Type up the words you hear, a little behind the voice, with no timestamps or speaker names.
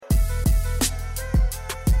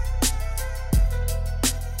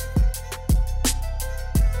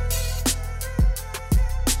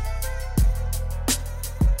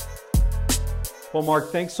Well,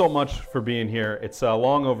 Mark, thanks so much for being here. It's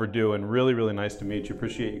long overdue and really, really nice to meet you.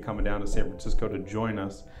 Appreciate you coming down to San Francisco to join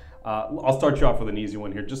us. I'll start you off with an easy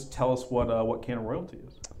one here. Just tell us what Canna Royalty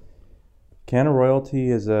is. Canna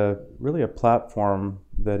Royalty is really a platform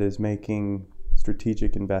that is making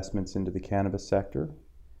strategic investments into the cannabis sector.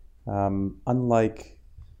 Unlike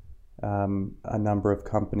a number of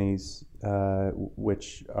companies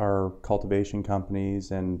which are cultivation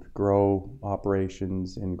companies and grow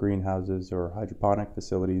operations in greenhouses or hydroponic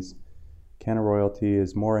facilities, Canna Royalty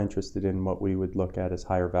is more interested in what we would look at as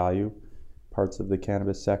higher value parts of the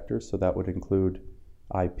cannabis sector. So that would include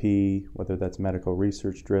IP, whether that's medical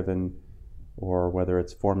research driven or whether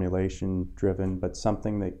it's formulation driven, but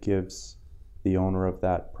something that gives the owner of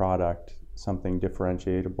that product something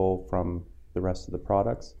differentiable from the rest of the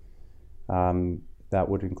products. That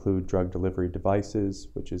would include drug delivery devices,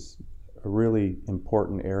 which is a really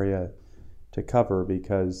important area to cover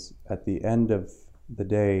because at the end of the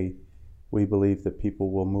day, we believe that people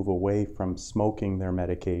will move away from smoking their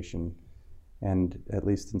medication and, at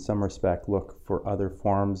least in some respect, look for other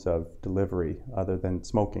forms of delivery other than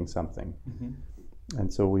smoking something. Mm-hmm.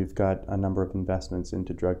 And so we've got a number of investments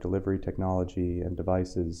into drug delivery technology and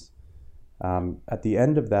devices. At the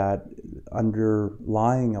end of that,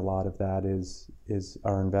 underlying a lot of that is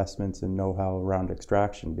our investments in know-how around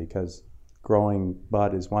extraction, because growing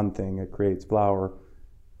bud is one thing, it creates flower.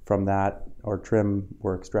 From that, or trim,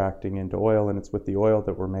 we're extracting into oil, and it's with the oil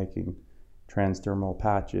that we're making transdermal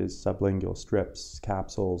patches, sublingual strips,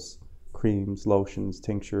 capsules, creams, lotions,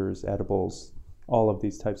 tinctures, edibles, all of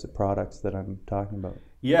these types of products that I'm talking about.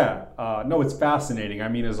 Yeah, no, it's fascinating. I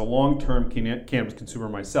mean, as a long-term cannabis consumer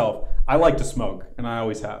myself, I like to smoke, and I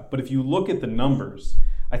always have. But if you look at the numbers,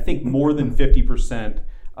 I think more than 50%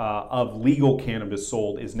 of legal cannabis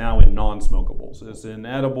sold is now in non-smokables, as in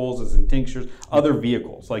edibles, as in tinctures, other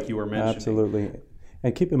vehicles, like you were mentioning. Absolutely.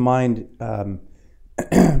 And keep in mind,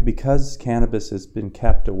 because cannabis has been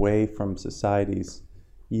kept away from society's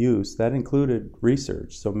use, that included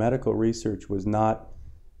research. So medical research was not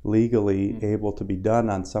legally able to be done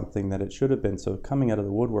on something that it should have been. So coming out of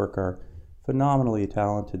the woodwork are phenomenally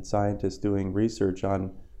talented scientists doing research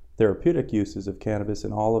on therapeutic uses of cannabis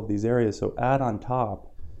in all of these areas. So add on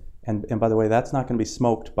top, and by the way, that's not going to be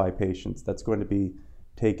smoked by patients. That's going to be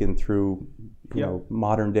taken through you know,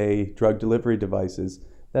 modern day drug delivery devices.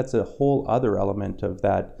 That's a whole other element of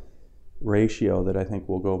that ratio that I think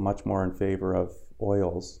will go much more in favor of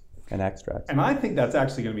oils and extracts. And I think that's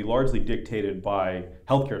actually going to be largely dictated by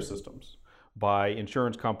healthcare systems, by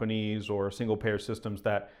insurance companies or single payer systems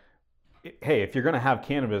that, hey, if you're going to have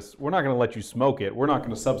cannabis, we're not going to let you smoke it. We're not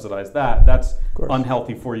going to subsidize that. That's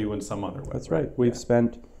unhealthy for you in some other way. That's right. We've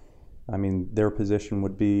spent, I mean, their position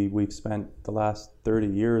would be, we've spent the last 30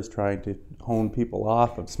 years trying to hone people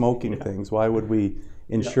off of smoking things. Why would we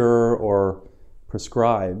insure or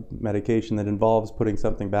prescribe medication that involves putting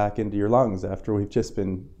something back into your lungs after we've just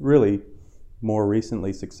been really more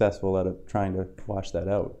recently successful at trying to wash that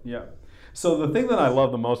out? Yeah. So the thing that I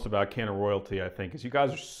love the most about Canna Royalty, I think, is you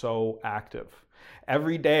guys are so active.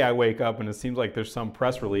 Every day I wake up and it seems like there's some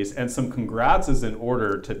press release, and some congrats is in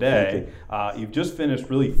order today. You've just finished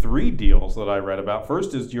really 3 deals that I read about.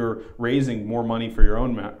 First is you're raising more money for your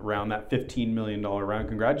own round, that $15 million round.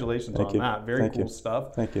 Congratulations on that. Very cool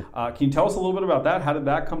stuff. Thank you. Can you tell us a little bit about that? How did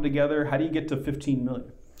that come together? How do you get to $15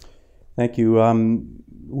 million? Thank you.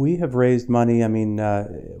 We have raised money. I mean,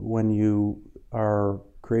 when you are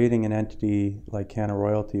creating an entity like Canna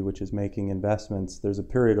Royalty, which is making investments, there's a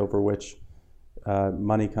period over which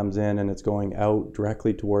money comes in and it's going out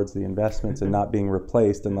directly towards the investments and not being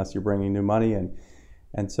replaced unless you're bringing new money in.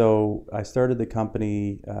 And so I started the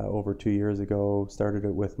company over 2 years ago, started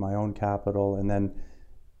it with my own capital, and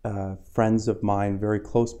then friends of mine, very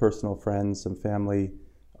close personal friends, some family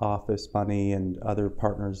office money and other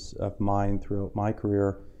partners of mine throughout my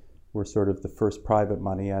career were sort of the first private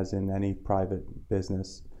money, as in any private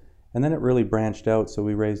business. And then it really branched out, so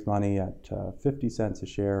we raised money at 50 cents a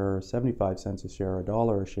share, 75 cents a share,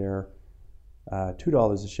 $1 a share,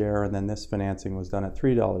 $2 a share, and then this financing was done at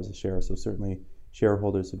 $3 a share, so certainly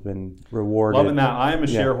shareholders have been rewarded. Loving that. I am a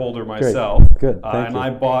shareholder myself. Good. Thank and you. I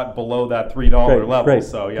bought below that $3 level. Great.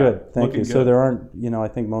 So yeah, good. Thank you. Good. So there aren't, you know, I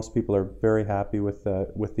think most people are very happy with the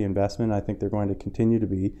investment. I think they're going to continue to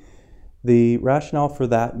be. The rationale for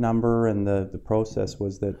that number and the process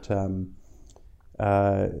was that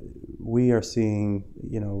we are seeing,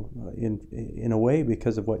 you know, in a way,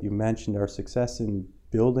 because of what you mentioned, our success in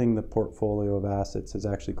building the portfolio of assets has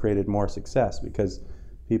actually created more success, because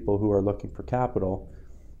people who are looking for capital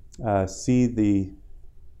see the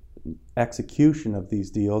execution of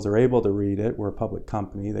these deals are able to read it. We're a public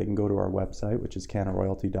company. They can go to our website, which is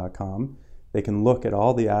canadaroyalty.com. They can look at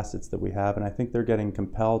all the assets that we have, and I think they're getting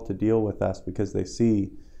compelled to deal with us because they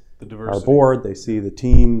see the diversity. Our board, they see the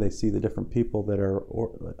team, they see the different people that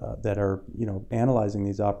are analyzing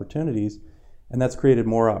these opportunities, and that's created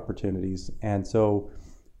more opportunities. And so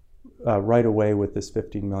right away with this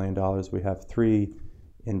 $15 million, we have 3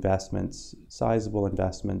 investments, sizable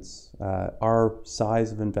investments. Our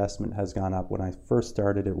size of investment has gone up. When I first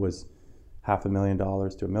started, it was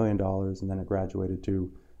 $500,000 to $1 million, and then it graduated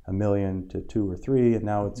to $1 million to 2 or 3, and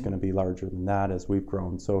now it's going to be larger than that as we've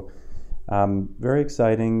grown. So very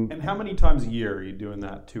exciting. And how many times a year are you doing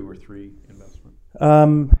that 2 or 3 investment?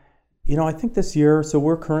 I think this year, so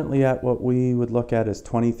we're currently at what we would look at as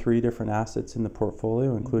 23 different assets in the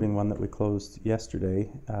portfolio, including one that we closed yesterday,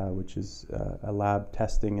 which is a lab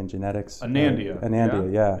testing and genetics.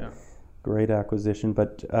 Anandia. Yeah. Great acquisition.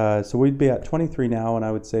 But so we'd be at 23 now, and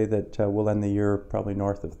I would say that we'll end the year probably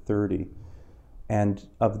north of 30. And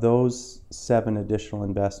of those 7 additional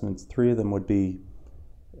investments, 3 of them would be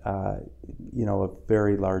a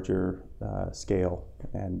very larger scale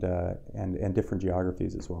and different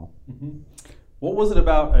geographies as well. Mm-hmm. What was it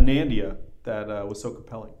about Anandia that was so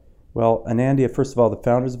compelling? Well, Anandia, first of all, the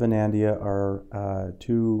founders of Anandia are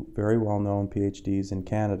 2 very well-known PhDs in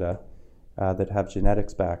Canada that have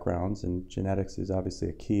genetics backgrounds, and genetics is obviously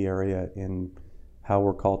a key area in how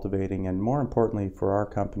we're cultivating, and more importantly for our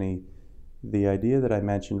company, the idea that I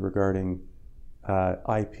mentioned regarding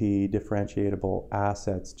IP, differentiatable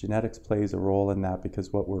assets, genetics plays a role in that,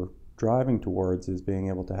 because what we're driving towards is being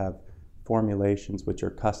able to have formulations which are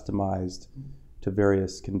customized to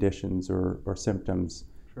various conditions or symptoms.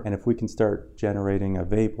 Sure. And if we can start generating a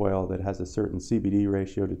vape oil that has a certain CBD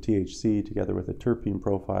ratio to THC together with a terpene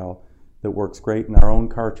profile that works great in our own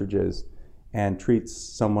cartridges and treats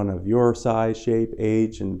someone of your size, shape,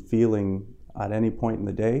 age, and feeling at any point in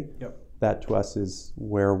the day, yep, that to us is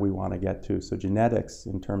where we want to get to. So genetics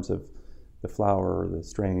in terms of the flower, the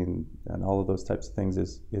strain, and all of those types of things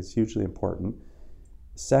is hugely important.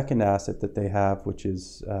 Second asset that they have, which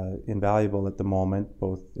is invaluable at the moment,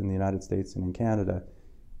 both in the United States and in Canada,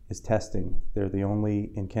 is testing. They're the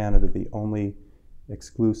only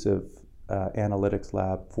exclusive analytics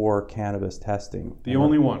lab for cannabis testing. The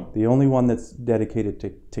only one? The only one that's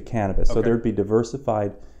dedicated to cannabis. Okay. So there'd be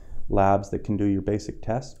diversified labs that can do your basic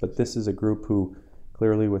tests, but this is a group who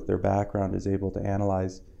clearly with their background is able to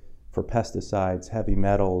analyze for pesticides, heavy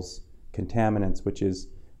metals, contaminants, which is,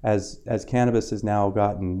 as cannabis has now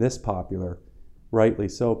gotten this popular, rightly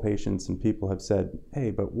so, patients and people have said, hey,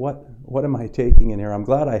 but what am I taking in here? I'm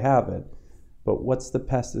glad I have it, but what's the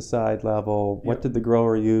pesticide level? Yep. What did the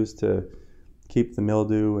grower use to keep the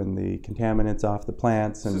mildew and the contaminants off the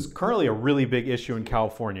plants? This is currently a really big issue in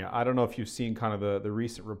California. I don't know if you've seen kind of the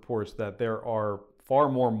recent reports that there are far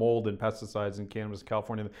more mold and pesticides in cannabis in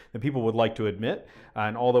California than people would like to admit.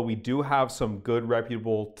 And although we do have some good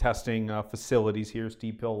reputable testing facilities here,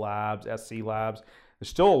 Steep Hill Labs, SC Labs, there's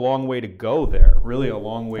still a long way to go there, really a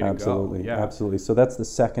long way to go. Yeah. Absolutely. So that's the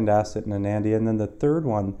second asset in Anandia. And then the third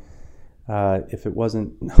one, if it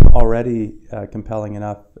wasn't already compelling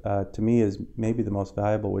enough, to me is maybe the most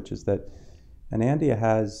valuable, which is that Anandia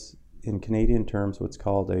has, in Canadian terms, what's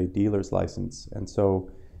called a dealer's license. And so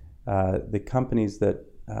the companies that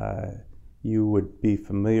you would be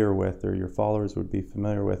familiar with or your followers would be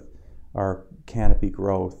familiar with are Canopy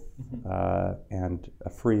Growth, mm-hmm, and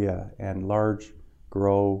Aphria, and large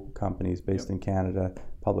grow companies based, yep, in Canada,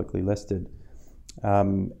 publicly listed.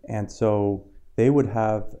 And so they would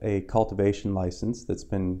have a cultivation license that's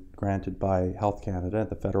been granted by Health Canada at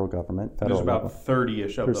the federal government. There's about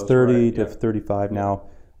 30-ish of those. There's 30 to 35 now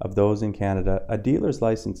of those in Canada. A dealer's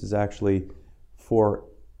license is actually for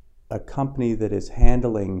a company that is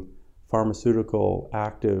handling pharmaceutical,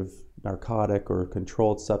 active, narcotic, or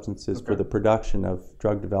controlled substances, okay, for the production of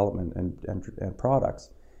drug development and products.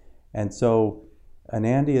 And so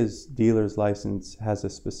Anandia's dealer's license has a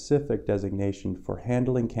specific designation for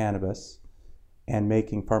handling cannabis and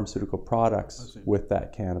making pharmaceutical products with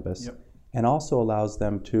that cannabis, yep, and also allows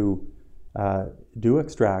them to do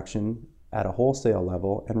extraction at a wholesale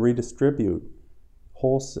level and redistribute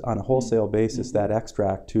on a wholesale basis, mm-hmm, that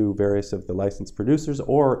extract to various of the licensed producers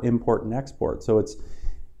or import and export. So it's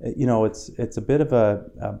a bit of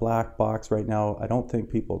a black box right now. I don't think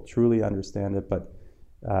people truly understand it, but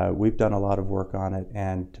we've done a lot of work on it,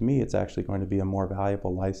 and to me it's actually going to be a more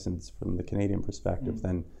valuable license from the Canadian perspective,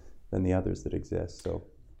 mm-hmm, than the others that exist. So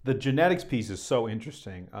the genetics piece is so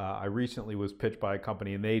interesting. I recently was pitched by a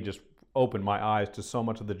company and they just opened my eyes to so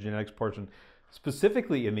much of the genetics portion.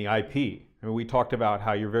 Specifically in the IP. I mean, we talked about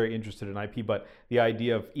how you're very interested in IP, but the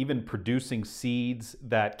idea of even producing seeds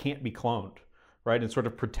that can't be cloned, right, and sort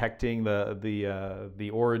of protecting the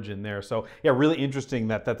origin there. So yeah, really interesting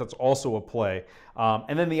that's also a play.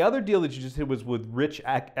 And then the other deal that you just did was with Rich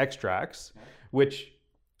Extracts, which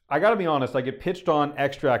I got to be honest, I get pitched on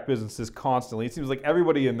extract businesses constantly. It seems like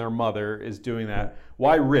everybody and their mother is doing that.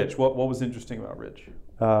 Why Rich? What was interesting about Rich?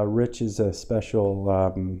 Rich is a special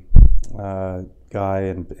guy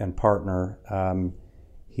and partner.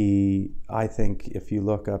 I think if you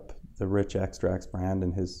look up the Rich Extracts brand,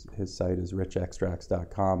 and his site is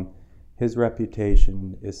richextracts.com, his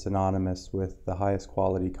reputation is synonymous with the highest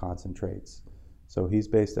quality concentrates. So he's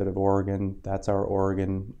based out of Oregon. That's our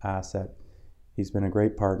Oregon asset. He's been a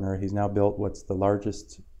great partner. He's now built what's the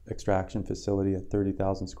largest extraction facility at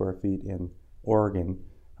 30,000 square feet in Oregon.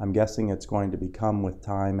 I'm guessing it's going to become, with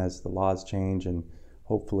time, as the laws change and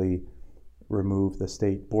hopefully remove the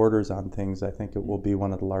state borders on things, I think it will be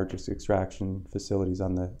one of the largest extraction facilities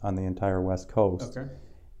on the entire West Coast. Okay.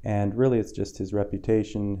 And really it's just his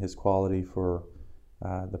reputation, his quality for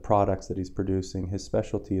the products that he's producing. His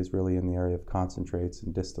specialty is really in the area of concentrates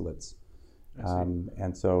and distillates.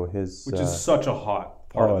 And so which is such a hot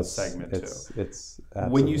part of the segment too. It's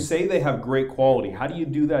when you say they have great quality, how do you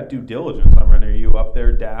do that due diligence? I mean, are you up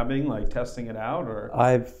there dabbing, like testing it out, or? I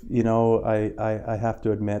have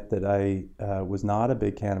to admit that I was not a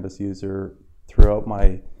big cannabis user throughout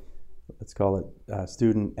my, let's call it,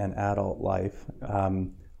 student and adult life.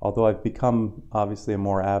 Although I've become obviously a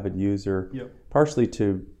more avid user, partially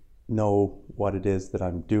to know what it is that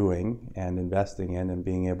I'm doing and investing in and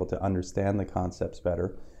being able to understand the concepts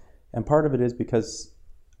better. And part of it is because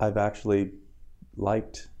I've actually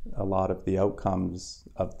liked a lot of the outcomes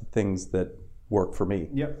of the things that work for me.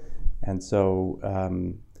 Yep. And so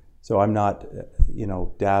I'm not,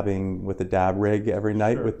 dabbing with a dab rig every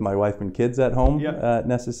night with my wife and kids at home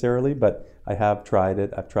necessarily, but I have tried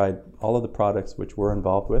it. I've tried all of the products which we're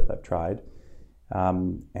involved with. I've tried.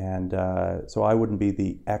 So I wouldn't be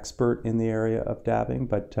the expert in the area of dabbing,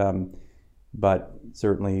 but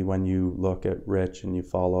certainly when you look at Rich and you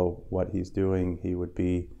follow what he's doing, he would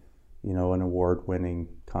be, an award-winning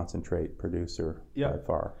concentrate producer by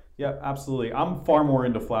far. Yeah, absolutely. I'm far more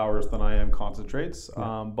into flowers than I am concentrates,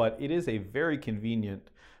 but it is a very convenient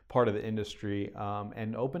part of the industry,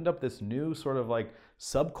 and opened up this new sort of like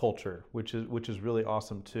subculture, which is really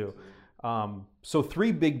awesome too. So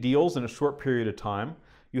 3 big deals in a short period of time.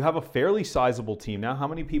 You have a fairly sizable team now. How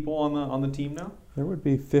many people on the team now? There would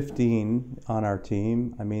be 15 on our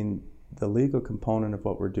team. I mean, the legal component of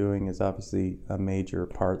what we're doing is obviously a major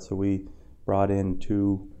part. So we brought in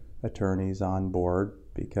 2 attorneys on board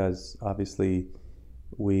because obviously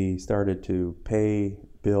we started to pay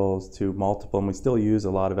bills to multiple, and we still use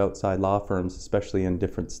a lot of outside law firms, especially in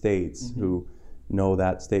different states, who know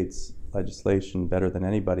that state's legislation better than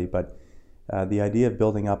anybody. But the idea of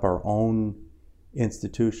building up our own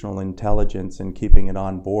institutional intelligence and keeping it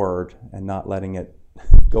on board and not letting it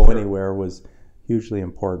go anywhere was hugely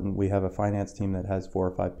important. We have a finance team that has 4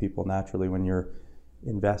 or 5 people. Naturally, when you're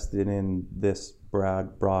invested in this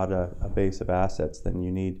broad a base of assets, then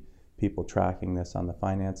you need people tracking this on the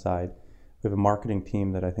finance side. We have a marketing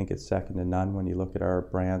team that I think is second to none. When you look at our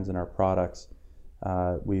brands and our products,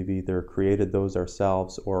 we've either created those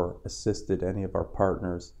ourselves or assisted any of our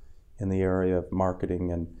partners in the area of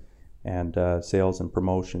marketing and sales and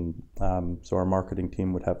promotion. So our marketing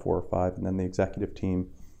team would have 4 or 5, and then the executive team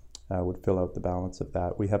would fill out the balance of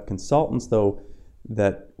that. We have consultants, though,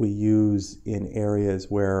 that we use in areas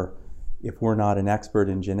where if we're not an expert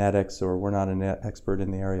in genetics or we're not an expert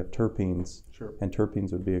in the area of terpenes, and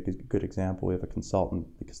terpenes would be a good example, we have a consultant,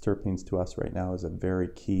 because terpenes to us right now is a very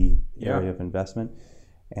key area of investment.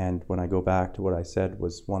 And when I go back to what I said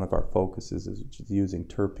was one of our focuses is using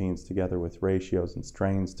terpenes together with ratios and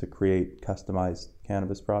strains to create customized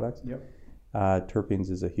cannabis products.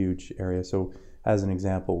 Terpenes is a huge area. So as an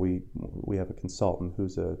example, we have a consultant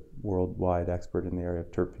who's a worldwide expert in the area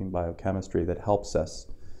of terpene biochemistry that helps us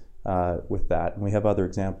with that. And we have other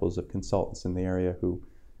examples of consultants in the area who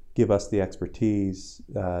give us the expertise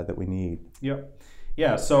that we need.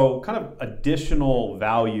 Yeah, so kind of additional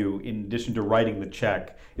value in addition to writing the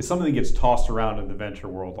check is something that gets tossed around in the venture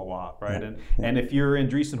world a lot, right? And if you're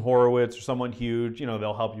Andreessen Horowitz or someone huge,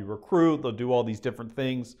 they'll help you recruit, they'll do all these different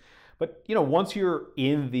things. But once you're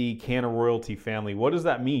in the Canna Royalty family, what does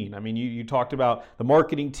that mean? I mean, you talked about the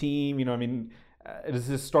marketing team, does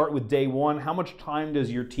this start with day one? How much time does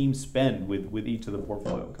your team spend with each of the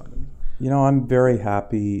portfolio companies? I'm very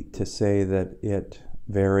happy to say that it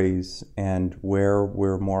varies, and where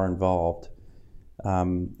we're more involved,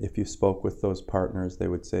 If you spoke with those partners, they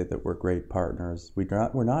would say that we're great partners.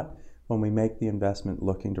 We're not, when we make the investment,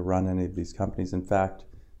 looking to run any of these companies. In fact,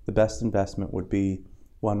 the best investment would be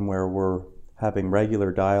one where we're having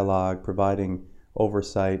regular dialogue, providing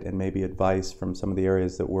oversight and maybe advice from some of the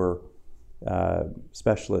areas that we're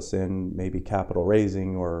specialists in, maybe capital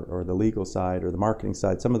raising or the legal side or the marketing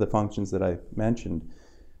side, some of the functions that I mentioned.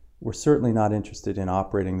 We're certainly not interested in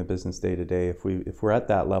operating the business day to day. If we're at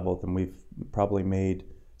that level, then we've probably made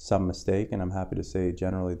some mistake, and I'm happy to say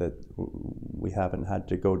generally that we haven't had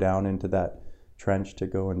to go down into that trench to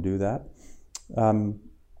go and do that.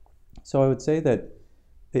 So I would say that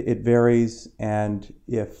it varies, and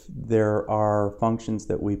if there are functions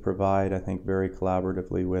that we provide, I think very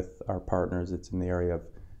collaboratively with our partners, it's in the area of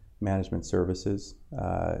management services,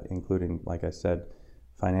 including, like I said,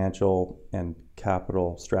 financial and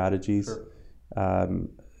capital strategies. Sure.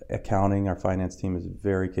 Accounting, our finance team is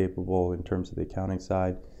very capable in terms of the accounting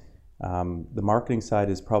side. The marketing side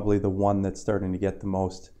is probably the one that's starting to get the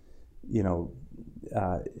most,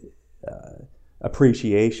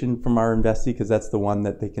 appreciation from our investee, because that's the one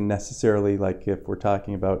that they can necessarily, like if we're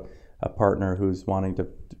talking about a partner who's wanting to,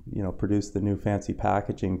 produce the new fancy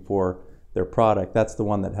packaging for their product, that's the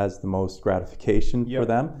one that has the most gratification for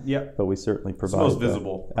them. Yep. But we certainly provide it's most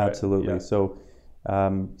visible. Right? Absolutely. Yep. So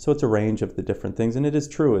it's a range of the different things, and it is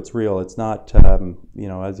true. It's real. It's not,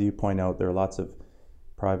 as you point out, there are lots of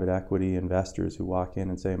private equity investors who walk in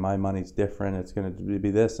and say, "My money's different. It's going to be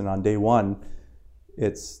this," and on day one,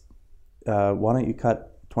 it's why don't you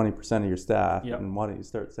cut 20% of your staff, and why don't you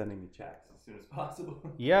start sending me checks as soon as possible?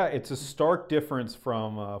 Yeah, it's a stark difference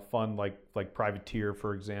from a fund like Privateer,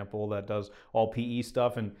 for example, that does all PE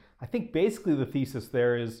stuff. And I think basically the thesis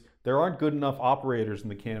there is there aren't good enough operators in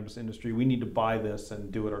the cannabis industry. We need to buy this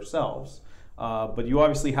and do it ourselves. But you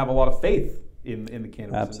obviously have a lot of faith in the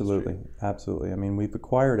cannabis industry. Absolutely. I mean, we've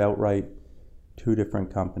acquired outright 2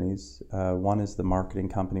 different companies. One is the marketing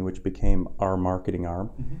company, which became our marketing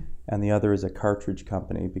arm, and the other is a cartridge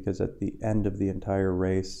company, because at the end of the entire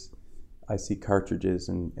race, I see cartridges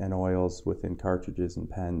and oils within cartridges and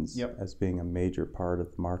pens as being a major part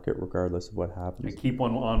of the market, regardless of what happens. I keep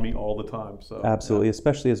one on me all the time. So absolutely,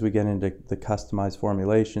 especially as we get into the customized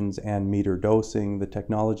formulations and meter dosing, the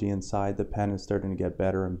technology inside the pen is starting to get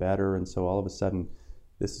better and better, and so all of a sudden,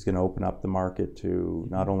 this is going to open up the market to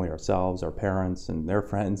not only ourselves, our parents and their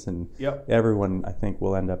friends, and everyone, I think,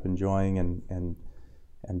 will end up enjoying and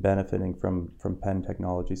benefiting from pen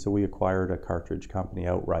technology. So we acquired a cartridge company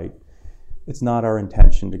outright. It's not our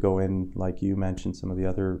intention to go in, like you mentioned, some of the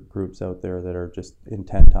other groups out there that are just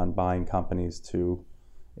intent on buying companies to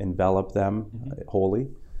envelop them wholly.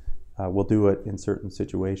 We'll do it in certain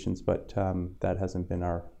situations, but that hasn't been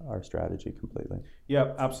our strategy completely.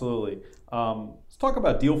 Yeah, absolutely. Let's talk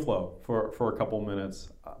about deal flow for a couple of minutes.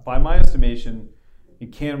 By my estimation, in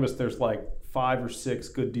cannabis, there's like 5 or 6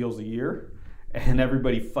 good deals a year, and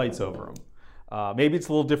everybody fights over them. Maybe it's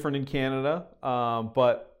a little different in Canada,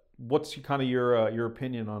 but what's your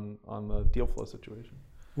opinion on the deal flow situation?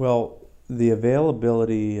 Well, the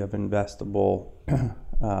availability of investable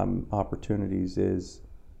opportunities is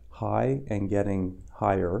high and getting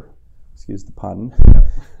higher, excuse the pun.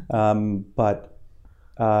 But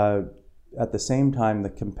at the same time, the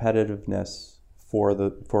competitiveness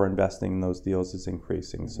for investing in those deals is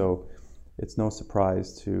increasing. So it's no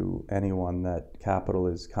surprise to anyone that capital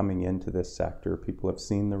is coming into this sector. People have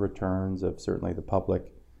seen the returns of certainly the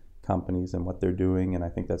public companies and what they're doing, and I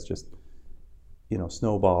think that's just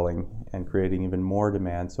snowballing and creating even more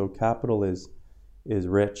demand. So capital is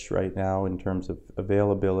rich right now in terms of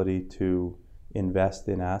availability to invest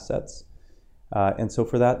in assets, and so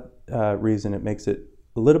for that reason, it makes it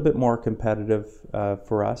a little bit more competitive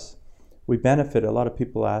for us. We benefit. A lot of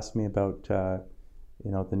people ask me about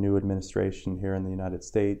the new administration here in the United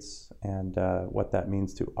States and what that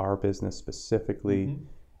means to our business specifically.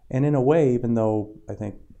 And in a way, even though I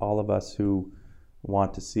think all of us who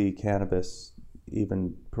want to see cannabis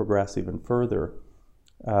even progress even further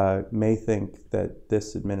may think that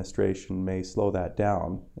this administration may slow that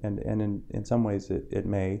down, and in some ways it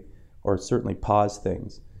may, or certainly pause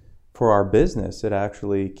things. For our business, it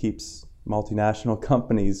actually keeps multinational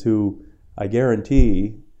companies who, I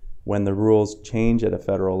guarantee, when the rules change at a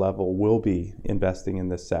federal level, will be investing in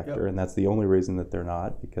this sector, and that's the only reason that they're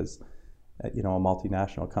not, because a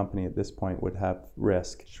multinational company at this point would have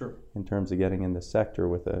risk in terms of getting in this sector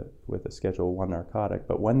with a Schedule I narcotic.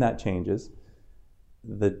 But when that changes,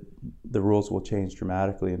 the rules will change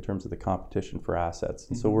dramatically in terms of the competition for assets.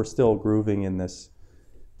 And so we're still grooving in this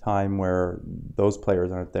time where those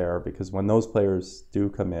players aren't there, because when those players do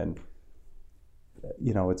come in,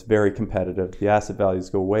 it's very competitive. The asset values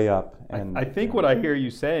go way up. And I think what I hear you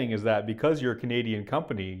saying is that because you're a Canadian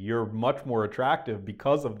company, you're much more attractive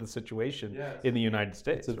because of the situation in the United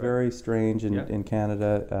States. It's very strange in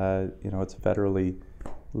Canada. It's federally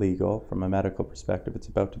legal from a medical perspective. It's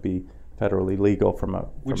about to be federally legal from a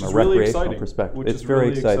recreational perspective. It's very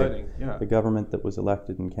exciting. Yeah. The government that was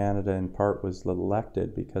elected in Canada in part was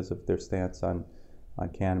elected because of their stance on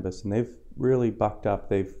cannabis, and they've really bucked up.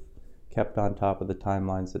 They've kept on top of the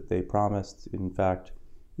timelines that they promised. In fact,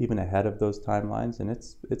 even ahead of those timelines, and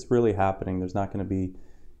it's really happening. There's not going to be,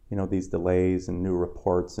 these delays and new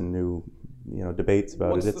reports and new, debates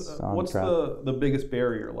about it. It's on track. What's the biggest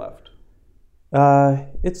barrier left?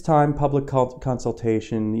 It's time, public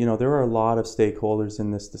consultation. There are a lot of stakeholders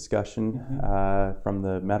in this discussion, from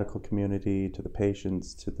the medical community to the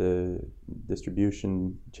patients to the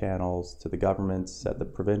distribution channels to the governments at the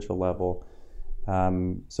provincial level.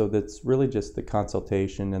 So that's really just the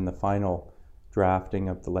consultation and the final drafting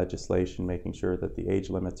of the legislation, making sure that the age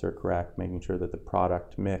limits are correct, making sure that the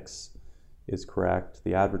product mix is correct.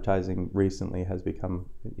 The advertising recently has become,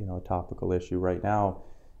 a topical issue right now.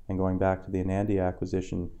 And going back to the Anandia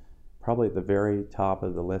acquisition, probably at the very top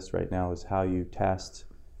of the list right now is how you test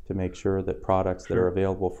to make sure that products that are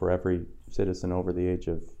available for every citizen over the age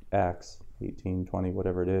of X, 18, 20,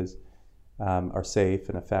 whatever it is, are safe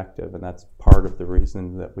and effective. And that's part of the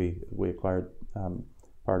reason that we acquired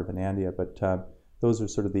part of Anandia. But those are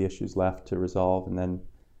sort of the issues left to resolve. And then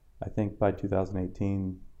I think by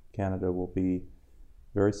 2018, Canada will be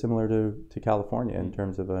very similar to California in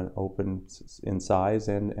terms of an open in size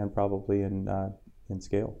and probably in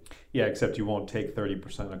scale. Yeah, except you won't take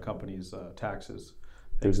 30% of companies' taxes.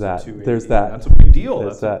 There's that. That's a big deal.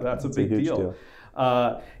 That's a big deal.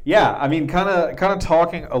 Yeah, I mean, kind of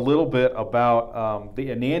talking a little bit about the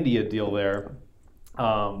Anandia deal there,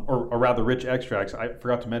 or rather Rich Extracts. I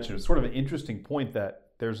forgot to mention, it's sort of an interesting point that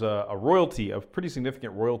there's a pretty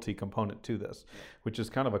significant royalty component to this, which is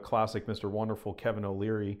kind of a classic Mr. Wonderful Kevin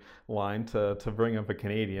O'Leary line to bring up a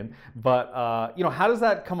Canadian. But, how does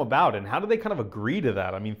that come about, and how do they kind of agree to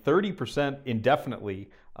that? I mean, 30%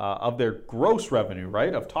 indefinitely of their gross revenue,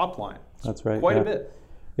 right, of top line. That's right. Quite a bit.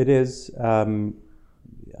 It is. I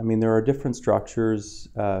mean, there are different structures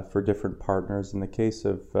for different partners. In the case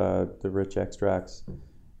of the Rich Extracts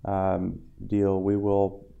deal, we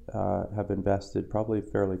will have invested probably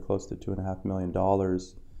fairly close to $2.5 million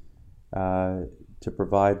to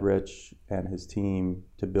provide Rich and his team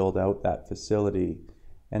to build out that facility.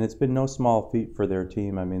 And it's been no small feat for their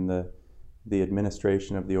team. I mean, the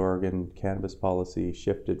administration of the Oregon cannabis policy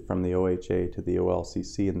shifted from the OHA to the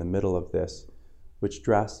OLCC in the middle of this, which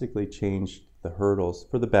drastically changed the hurdles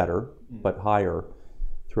for the better, but higher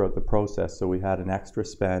throughout the process. So we had an extra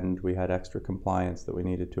spend, we had extra compliance that we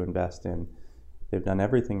needed to invest in. They've done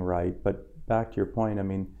everything right, but back to your point, I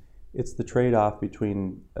mean, it's the trade-off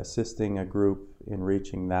between assisting a group in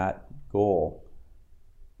reaching that goal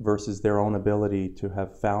versus their own ability to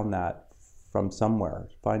have found that from somewhere.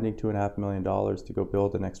 Finding $2.5 million to go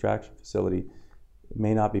build an extraction facility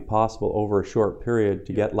may not be possible over a short period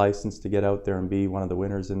to get licensed, to get out there and be one of the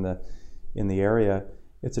winners in the area.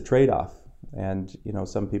 It's a trade-off. And,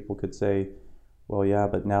 some people could say, well, yeah,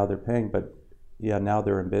 but now they're paying, but yeah, now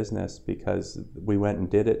they're in business because we went and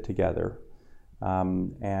did it together.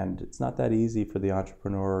 And it's not that easy for the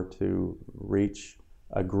entrepreneur to reach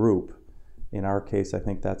a group. In our case, I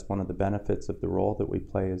think that's one of the benefits of the role that we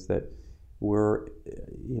play, is that we're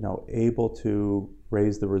able to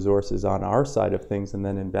raise the resources on our side of things and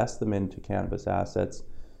then invest them into cannabis assets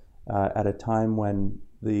at a time when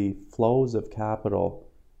the flows of capital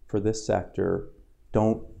for this sector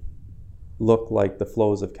don't look like the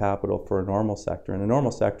flows of capital for a normal sector. In a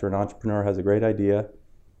normal sector, an entrepreneur has a great idea,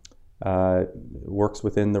 works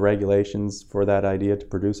within the regulations for that idea to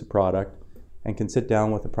produce a product, and can sit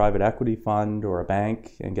down with a private equity fund or a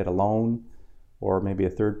bank and get a loan, or maybe a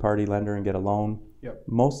third-party lender and get a loan. Yep.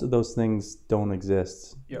 Most of those things don't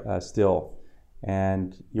exist still.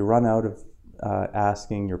 And you run out of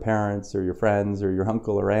asking your parents or your friends or your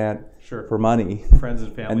uncle or aunt for money. Friends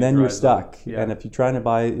and family. And then you're stuck. Yeah. And if you're trying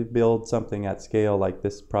to build something at scale like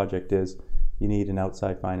this project is, you need an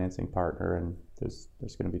outside financing partner, and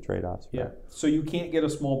there's going to be trade-offs. Yeah. So you can't get a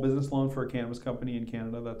small business loan for a cannabis company in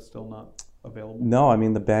Canada? That's still not available? No, I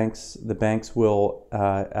mean, the banks will,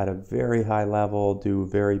 at a very high level, do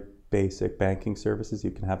very basic banking services.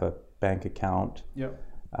 You can have a bank account. Yep.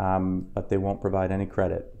 But they won't provide any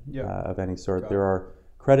credit of any sort. There are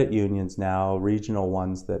credit unions now, regional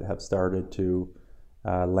ones, that have started to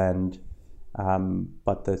lend,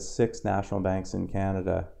 but the 6 national banks in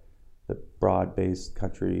Canada, the broad-based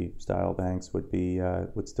country-style banks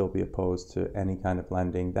would still be opposed to any kind of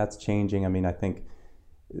lending. That's changing. I mean, I think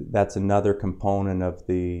that's another component of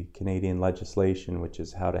the Canadian legislation, which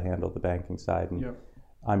is how to handle the banking side. And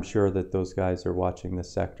I'm sure that those guys are watching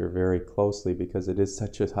this sector very closely because it is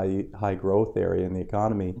such a high growth area in the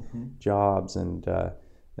economy. Jobs and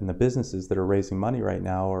the businesses that are raising money right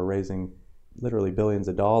now are raising literally billions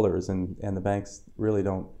of dollars, and the banks really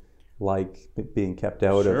don't like being kept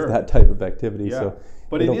out of that type of activity. So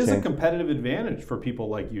but it is a competitive advantage for people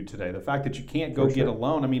like you today. The fact that you can't go get a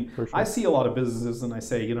loan. I mean, I see a lot of businesses and I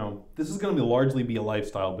say, you know, this is going to largely be a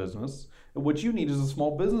lifestyle business. What you need is a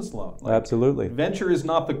small business loan. Like, absolutely. Venture is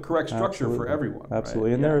not the correct structure for everyone.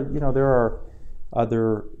 Absolutely. Right? And there are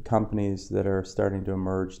other companies that are starting to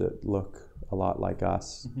emerge that look a lot like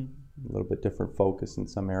us, a little bit different focus in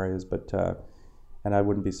some areas, but and I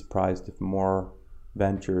wouldn't be surprised if more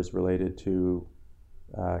ventures related to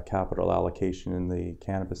capital allocation in the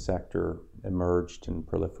cannabis sector emerged and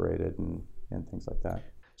proliferated and things like that.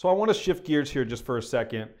 So I want to shift gears here just for a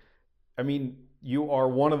second. I mean, you are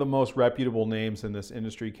one of the most reputable names in this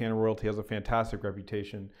industry. Canada Royalty has a fantastic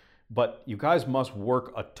reputation, but you guys must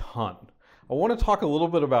work a ton. I want to talk a little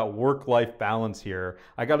bit about work-life balance here.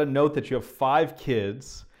 I got a note that you have 5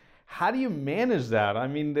 kids. How do you manage that? I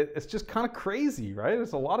mean, it's just kind of crazy, right?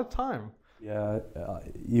 It's a lot of time. Yeah,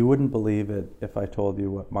 you wouldn't believe it if I told you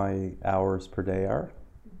what my hours per day are.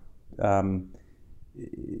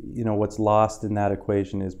 You know, what's lost in that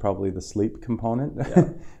equation is probably the sleep component.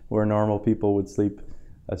 Where normal people would sleep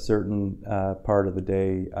a certain part of the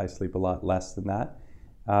day, I sleep a lot less than that.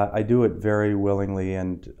 I do it very willingly,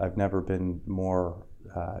 and I've never been more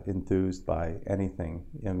enthused by anything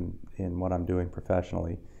in what I'm doing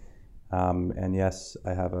professionally. And yes,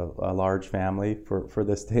 I have a large family for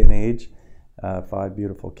this day and age, 5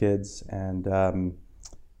 beautiful kids, and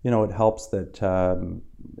you know, it helps that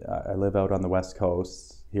I live out on the West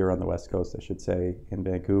Coast, here on the West Coast, I should say, in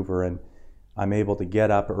Vancouver, and I'm able to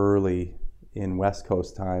get up early in West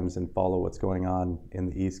Coast times and follow what's going on in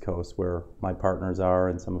the East Coast, where my partners are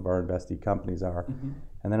and some of our investee companies are.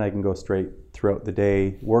 And then I can go straight throughout the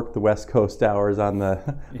day, work the West Coast hours on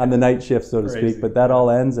the night shift, so to speak. But that all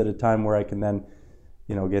ends at a time where I can then,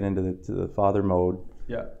 you know, get into the father mode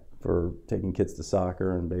for taking kids to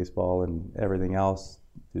soccer and baseball and everything else,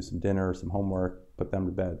 do some dinner, some homework, put them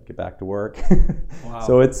to bed, get back to work. Wow.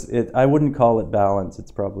 So I wouldn't call it balance.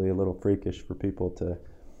 It's probably a little freakish for people to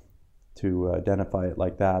identify it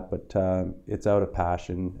like that, but it's out of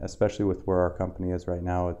passion, especially with where our company is right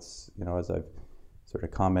now. It's, you know, as I've sort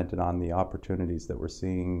of commented on, the opportunities that we're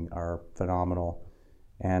seeing are phenomenal.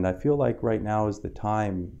 And I feel like right now is the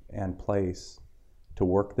time and place to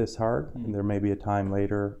work this hard. And there may be a time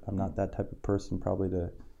later, I'm not that type of person probably to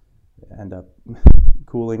end up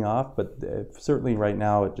cooling off, but certainly right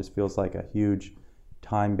now it just feels like a huge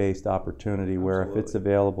time-based opportunity where if it's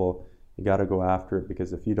available, you got to go after it,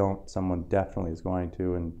 because if you don't, someone definitely is going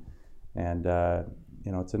to, and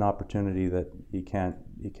you know, it's an opportunity that you can't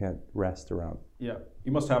rest around. Yeah,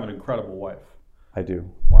 you must have an incredible wife. I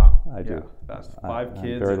do. Wow, I do. That's 5 kids.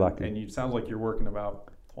 I'm very lucky. And you sounds like you're working about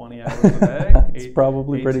 20 hours a day. It's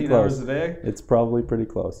probably pretty close. 18 hours a day. It's probably pretty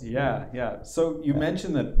close. Yeah. So you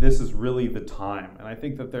mentioned that this is really the time, and I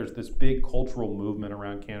think that there's this big cultural movement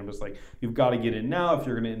around cannabis. Like, you've got to get in now. If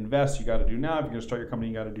you're going to invest, you got to do now. If you're going to start your company,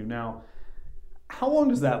 you got to do now. How long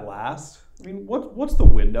does that last? I mean, what's the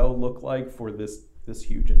window look like for this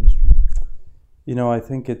huge industry? You know, I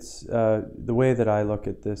think it's the way that I look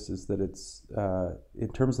at this is that it's in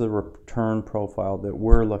terms of the return profile that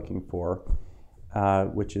we're looking for,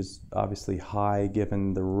 which is obviously high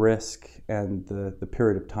given the risk and the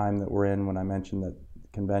period of time that we're in. When I mentioned that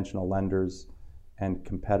conventional lenders and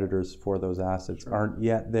competitors for those assets aren't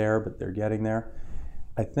yet there, but they're getting there.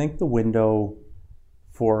 I think the window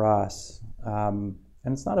for us, and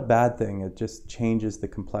it's not a bad thing, it just changes the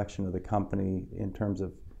complexion of the company in terms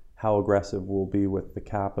of how aggressive we'll be with the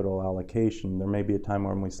capital allocation. There may be a time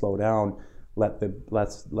when we slow down,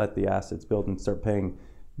 let's let the assets build and start paying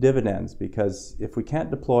dividends, because if we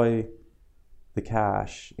can't deploy the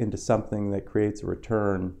cash into something that creates a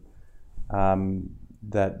return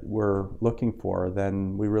that we're looking for,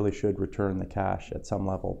 then we really should return the cash at some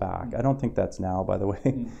level back. I don't think that's now, by the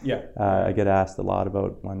way. I get asked a lot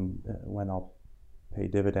about when I'll pay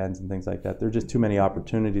dividends and things like that. There are just too many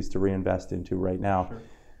opportunities to reinvest into right now.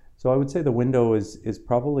 So I would say the window is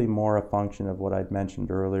probably more a function of what I'd mentioned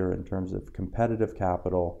earlier in terms of competitive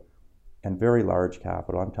capital and very large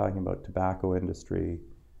capital. I'm talking about tobacco industry,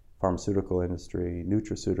 pharmaceutical industry,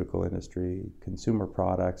 nutraceutical industry, consumer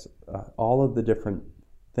products, all of the different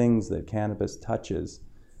things that cannabis touches.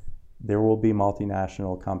 there will be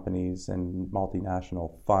multinational companies and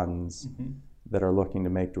multinational funds that are looking to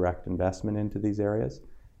make direct investment into these areas.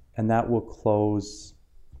 And that will close,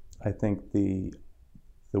 I think, the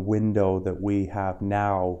window that we have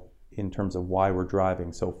now in terms of why we're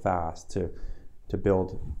driving so fast to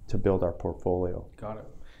build our portfolio. Got it.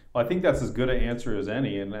 Well, I think that's as good an answer as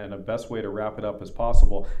any, and a best way to wrap it up as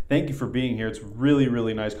possible. Thank you for being here. It's really,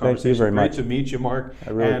 really nice conversation. Thank you very much. Great to meet you, Mark. I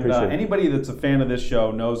really appreciate it. Anybody that's a fan of this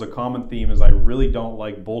show knows a common theme is I really don't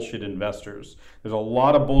like bullshit investors. There's a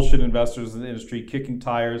lot of bullshit investors in the industry kicking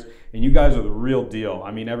tires, and you guys are the real deal.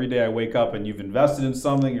 I mean, every day I wake up and you've invested in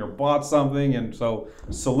something or bought something, and so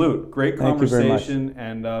salute. Great conversation,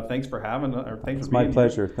 and thanks for having, or thanks for being here. It's my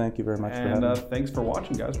pleasure. Thank you very much for having me. And thanks for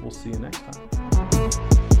watching, guys. We'll see you next time.